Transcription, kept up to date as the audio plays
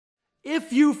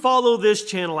If you follow this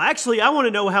channel, actually, I want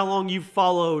to know how long you've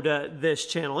followed this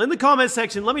channel. In the comment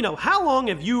section, let me know, how long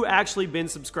have you actually been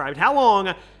subscribed? How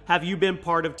long have you been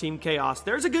part of Team Chaos?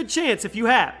 There's a good chance, if you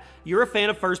have, you're a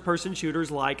fan of first-person shooters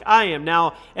like I am.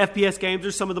 Now, FPS games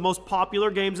are some of the most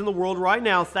popular games in the world right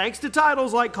now, thanks to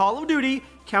titles like Call of Duty,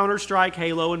 Counter-Strike,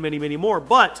 Halo, and many, many more.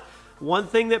 But one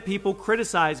thing that people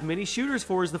criticize many shooters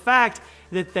for is the fact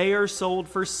that they are sold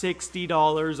for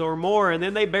 $60 or more, and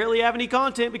then they barely have any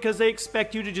content because they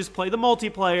expect you to just play the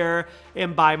multiplayer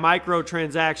and buy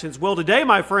microtransactions. Well, today,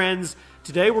 my friends,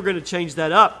 today we're going to change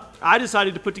that up. I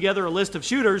decided to put together a list of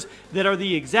shooters that are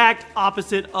the exact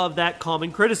opposite of that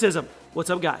common criticism.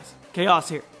 What's up, guys? Chaos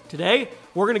here. Today,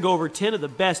 we're going to go over 10 of the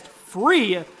best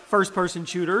free first-person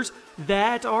shooters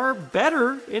that are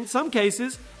better, in some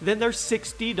cases, than their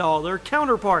 $60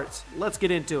 counterparts. Let's get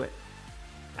into it.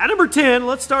 At number 10,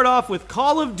 let's start off with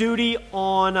Call of Duty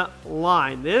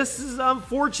Online. This is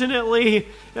unfortunately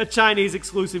a Chinese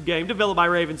exclusive game developed by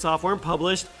Raven Software and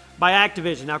published by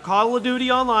Activision. Now, Call of Duty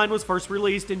Online was first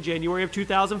released in January of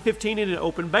 2015 in an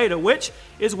open beta, which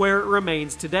is where it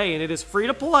remains today, and it is free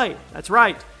to play. That's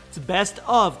right. It's a best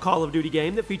of Call of Duty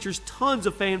game that features tons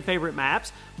of fan favorite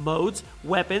maps, modes,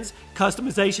 weapons,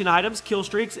 customization items, kill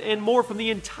streaks, and more from the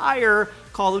entire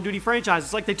Call of Duty franchise.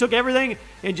 It's like they took everything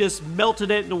and just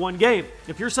melted it into one game.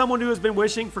 If you're someone who has been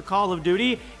wishing for Call of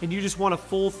Duty and you just want a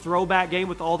full throwback game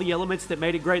with all the elements that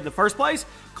made it great in the first place,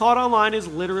 COD Online is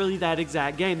literally that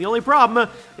exact game. The only problem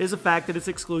is the fact that it's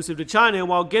exclusive to China, and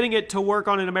while getting it to work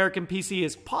on an American PC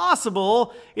is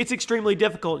possible, it's extremely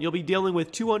difficult. You'll be dealing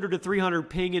with 200 to 300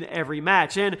 ping in every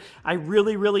match, and I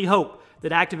really hope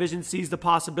that Activision sees the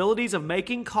possibilities of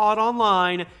making COD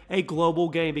Online a global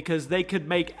game, because they could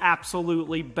make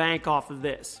absolutely bank off of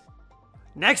this.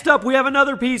 Next up, we have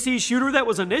another PC shooter that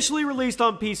was initially released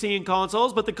on PC and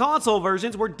consoles, but the console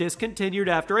versions were discontinued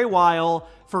after a while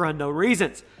for unknown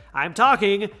reasons. I'm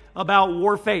talking about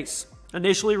Warface.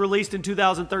 Initially released in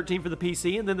 2013 for the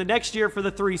PC and then the next year for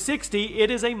the 360, it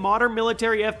is a modern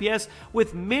military FPS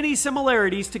with many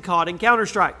similarities to COD and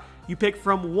Counter-Strike. You pick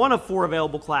from one of 4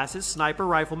 available classes: sniper,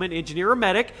 rifleman, engineer, or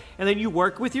medic, and then you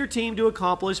work with your team to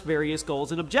accomplish various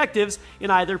goals and objectives in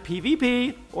either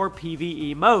PvP or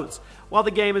PvE modes. While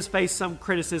the game has faced some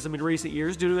criticism in recent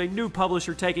years due to a new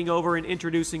publisher taking over and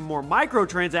introducing more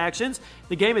microtransactions,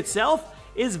 the game itself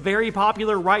is very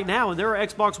popular right now, and there are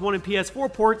Xbox One and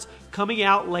PS4 ports coming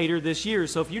out later this year.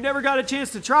 So if you never got a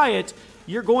chance to try it,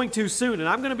 you're going to soon, and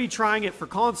I'm going to be trying it for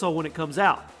console when it comes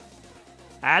out.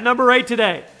 At number 8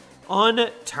 today,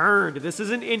 Unturned. This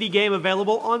is an indie game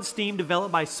available on Steam,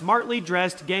 developed by Smartly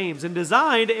Dressed Games and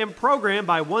designed and programmed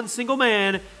by one single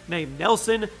man named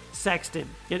Nelson Sexton.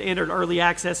 It entered early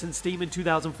access in Steam in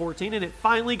 2014, and it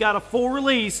finally got a full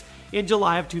release in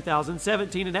July of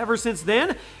 2017, and ever since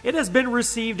then, it has been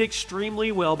received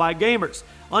extremely well by gamers.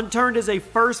 Unturned is a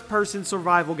first-person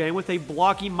survival game with a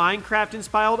blocky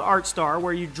Minecraft-inspired art style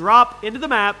where you drop into the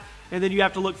map, and then you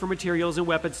have to look for materials and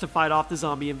weapons to fight off the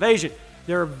zombie invasion.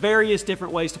 There are various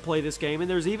different ways to play this game, and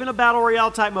there's even a Battle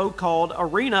Royale type mode called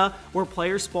Arena, where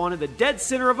players spawn in the dead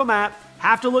center of a map,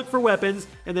 have to look for weapons,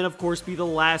 and then of course be the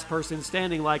last person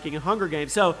standing like in Hunger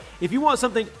Games. So if you want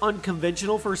something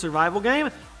unconventional for a survival game,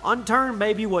 Unturned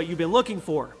may be what you've been looking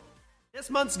for. This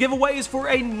month's giveaway is for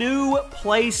a new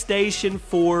PlayStation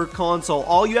 4 console.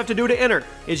 All you have to do to enter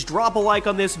is drop a like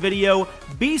on this video,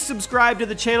 be subscribed to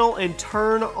the channel, and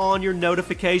turn on your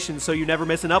notifications so you never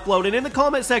miss an upload. And in the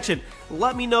comment section,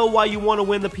 let me know why you want to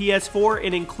win the PS4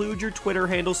 and include your Twitter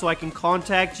handle so I can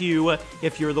contact you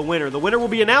if you're the winner. The winner will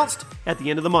be announced at the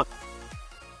end of the month.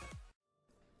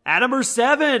 At number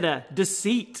 7,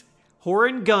 Deceit. Horror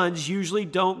and guns usually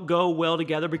don't go well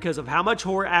together because of how much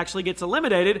horror actually gets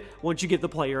eliminated once you give the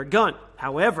player a gun.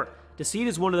 However, Deceit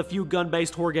is one of the few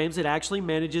gun-based horror games that actually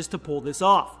manages to pull this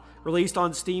off. Released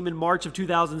on Steam in March of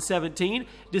 2017,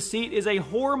 Deceit is a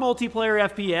horror multiplayer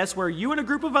FPS where you and a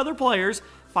group of other players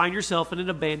find yourself in an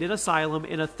abandoned asylum,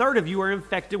 and a third of you are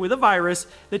infected with a virus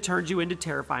that turns you into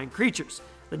terrifying creatures.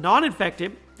 The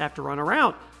non-infected have to run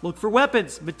around, look for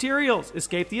weapons, materials,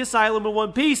 escape the asylum in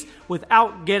one piece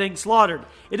without getting slaughtered.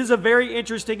 It is a very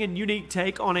interesting and unique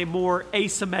take on a more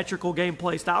asymmetrical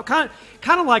gameplay style. Kind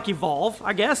of like Evolve,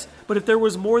 I guess, but if there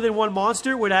was more than one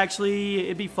monster,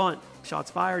 it'd be fun.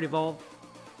 Shots fired, Evolve.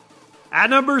 At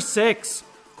number 6,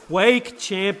 Quake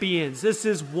Champions. This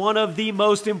is one of the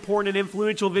most important and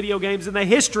influential video games in the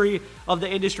history of the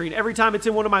industry, and every time it's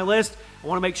in one of my lists, I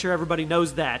want to make sure everybody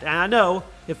knows that. And I know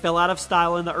it fell out of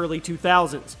style in the early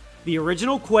 2000s. The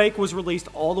original Quake was released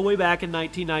all the way back in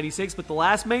 1996, but the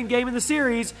last main game in the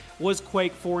series was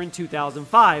Quake 4 in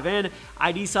 2005, and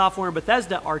ID Software and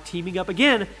Bethesda are teaming up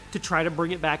again to try to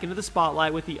bring it back into the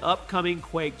spotlight with the upcoming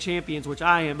Quake Champions, which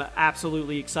I am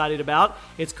absolutely excited about.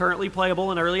 It's currently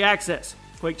playable in early access.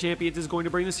 Quake Champions is going to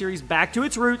bring the series back to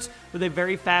its roots with a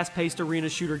very fast-paced arena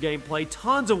shooter gameplay,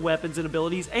 tons of weapons and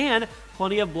abilities, and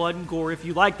plenty of blood and gore if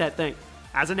you like that thing.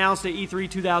 As announced at E3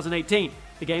 2018,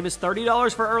 the game is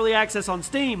 $30 for early access on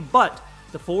Steam, but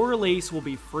the full release will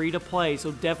be free to play,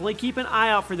 so definitely keep an eye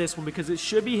out for this one because it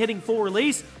should be hitting full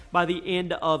release by the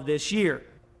end of this year.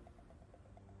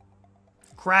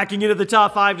 Cracking into the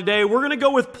top 5 today, we're going to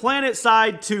go with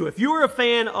PlanetSide 2. If you are a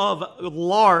fan of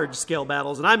large-scale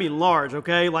battles, and I mean large,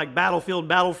 okay, like Battlefield,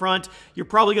 Battlefront, you're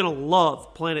probably going to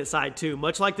love PlanetSide 2.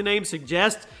 Much like the name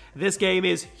suggests, this game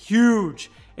is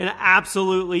huge. An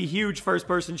absolutely huge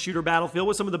first-person shooter battlefield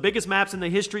with some of the biggest maps in the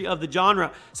history of the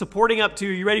genre, supporting up to,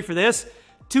 you ready for this?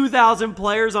 2,000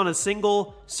 players on a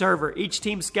single server. Each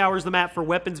team scours the map for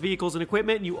weapons, vehicles, and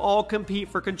equipment, and you all compete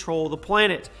for control of the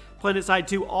planet. PlanetSide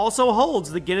 2 also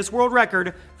holds the Guinness World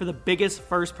Record for the biggest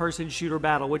first-person shooter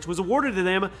battle, which was awarded to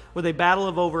them with a battle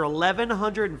of over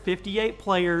 1,158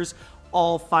 players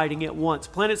all fighting at once.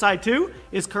 PlanetSide 2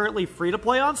 is currently free to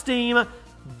play on Steam.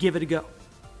 Give it a go.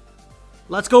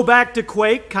 Let's go back to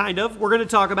Quake, kind of. We're going to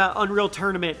talk about Unreal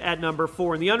Tournament at number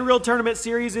 4. And the Unreal Tournament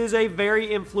series is a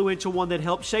very influential one that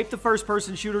helped shape the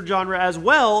first-person shooter genre as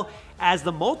well as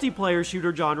the multiplayer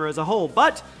shooter genre as a whole.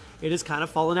 But it has kind of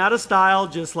fallen out of style,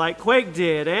 just like Quake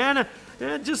did. And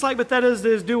just like Bethesda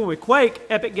is doing with Quake,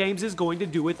 Epic Games is going to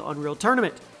do with Unreal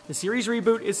Tournament. The series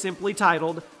reboot is simply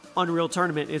titled Unreal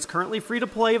Tournament. It's currently free to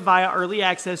play via early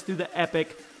access through the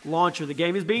Epic launcher. The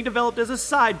game is being developed as a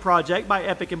side project by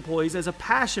Epic employees as a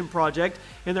passion project,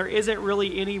 and there isn't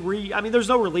really any there's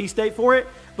no release date for it,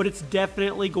 but it's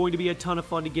definitely going to be a ton of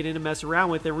fun to get in and mess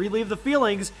around with and relive the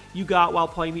feelings you got while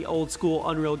playing the old school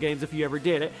Unreal games if you ever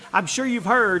did it. I'm sure you've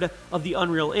heard of the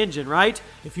Unreal Engine, right?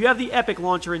 If you have the Epic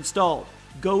launcher installed,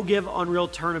 go give Unreal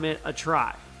Tournament a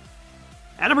try.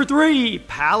 At number 3,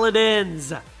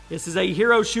 Paladins. This is a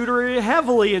hero shooter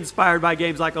heavily inspired by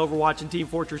games like Overwatch and Team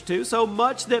Fortress 2, so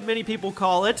much that many people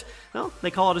call it, well, they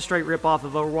call it a straight rip-off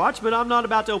of Overwatch, but I'm not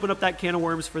about to open up that can of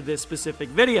worms for this specific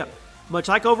video. Much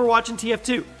like Overwatch and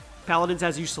TF2, Paladins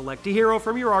has you select a hero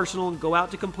from your arsenal and go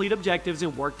out to complete objectives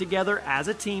and work together as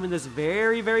a team in this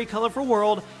very, very colorful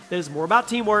world that is more about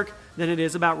teamwork than it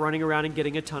is about running around and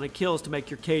getting a ton of kills to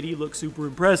make your KD look super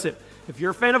impressive. If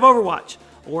you're a fan of Overwatch,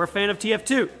 or a fan of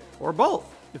TF2, or both,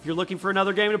 if you're looking for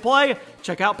another game to play,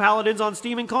 check out Paladins on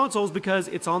Steam and consoles because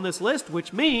it's on this list,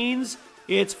 which means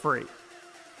it's free.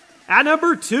 At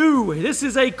number 2, this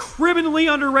is a criminally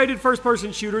underrated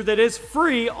first-person shooter that is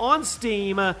free on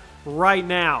Steam right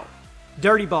now.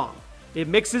 Dirty Bomb. It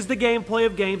mixes the gameplay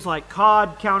of games like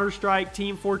COD, Counter-Strike,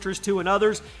 Team Fortress 2, and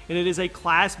others, and it is a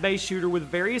class-based shooter with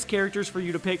various characters for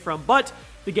you to pick from, but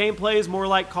the gameplay is more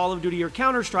like Call of Duty or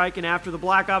Counter-Strike, and after the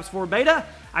Black Ops 4 beta,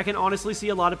 I can honestly see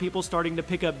a lot of people starting to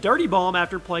pick up Dirty Bomb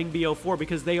after playing BO4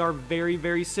 because they are very,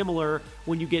 very similar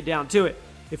when you get down to it.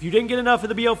 If you didn't get enough of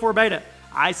the BO4 beta,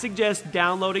 I suggest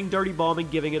downloading Dirty Bomb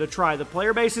and giving it a try. The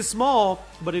player base is small,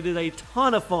 but it is a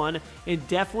ton of fun and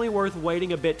definitely worth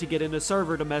waiting a bit to get in a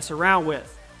server to mess around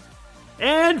with.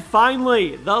 And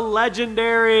finally, the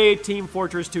legendary Team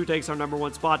Fortress 2 takes our number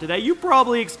 1 spot today. You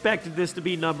probably expected this to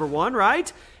be number 1,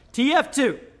 right?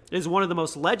 TF2 is one of the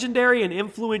most legendary and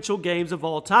influential games of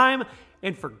all time,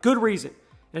 and for good reason.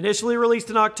 Initially released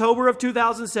in October of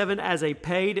 2007 as a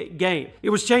paid game.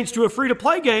 It was changed to a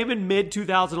free-to-play game in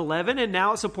mid-2011, and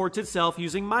now it supports itself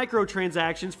using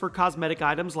microtransactions for cosmetic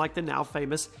items like the now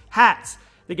famous hats.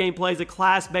 The gameplay is a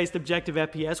class-based objective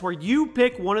FPS where you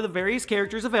pick one of the various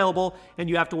characters available and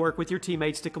you have to work with your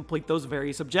teammates to complete those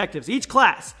various objectives. Each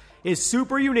class is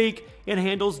super unique and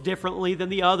handles differently than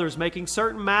the others, making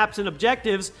certain maps and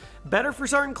objectives better for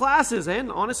certain classes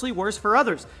and honestly worse for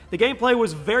others. The gameplay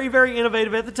was very, very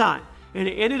innovative at the time, and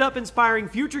it ended up inspiring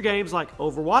future games like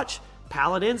Overwatch,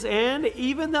 Paladins, and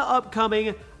even the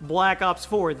upcoming Black Ops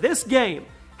 4. This game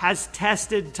has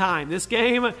tested time. This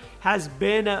game has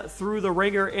been through the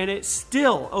ringer, and it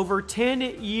still, over 10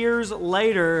 years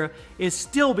later, is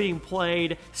still being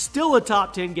played, still a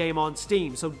top 10 game on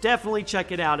Steam. So definitely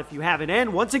check it out if you haven't.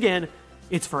 And once again,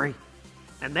 it's free.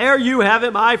 And there you have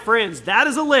it, my friends. That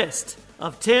is a list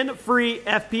of 10 free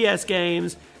FPS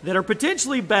games that are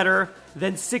potentially better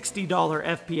than $60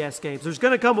 FPS games. There's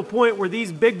going to come a point where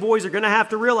these big boys are going to have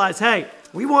to realize, hey,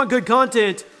 we want good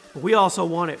content, but we also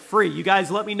want it free. You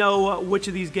guys let me know which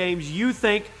of these games you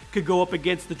think could go up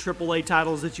against the AAA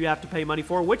titles that you have to pay money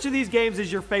for. Which of these games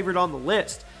is your favorite on the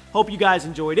list? Hope you guys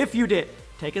enjoyed. If you did,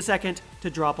 take a second to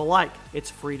drop a like.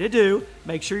 It's free to do.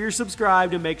 Make sure you're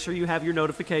subscribed and make sure you have your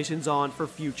notifications on for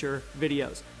future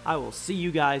videos. I will see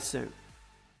you guys soon.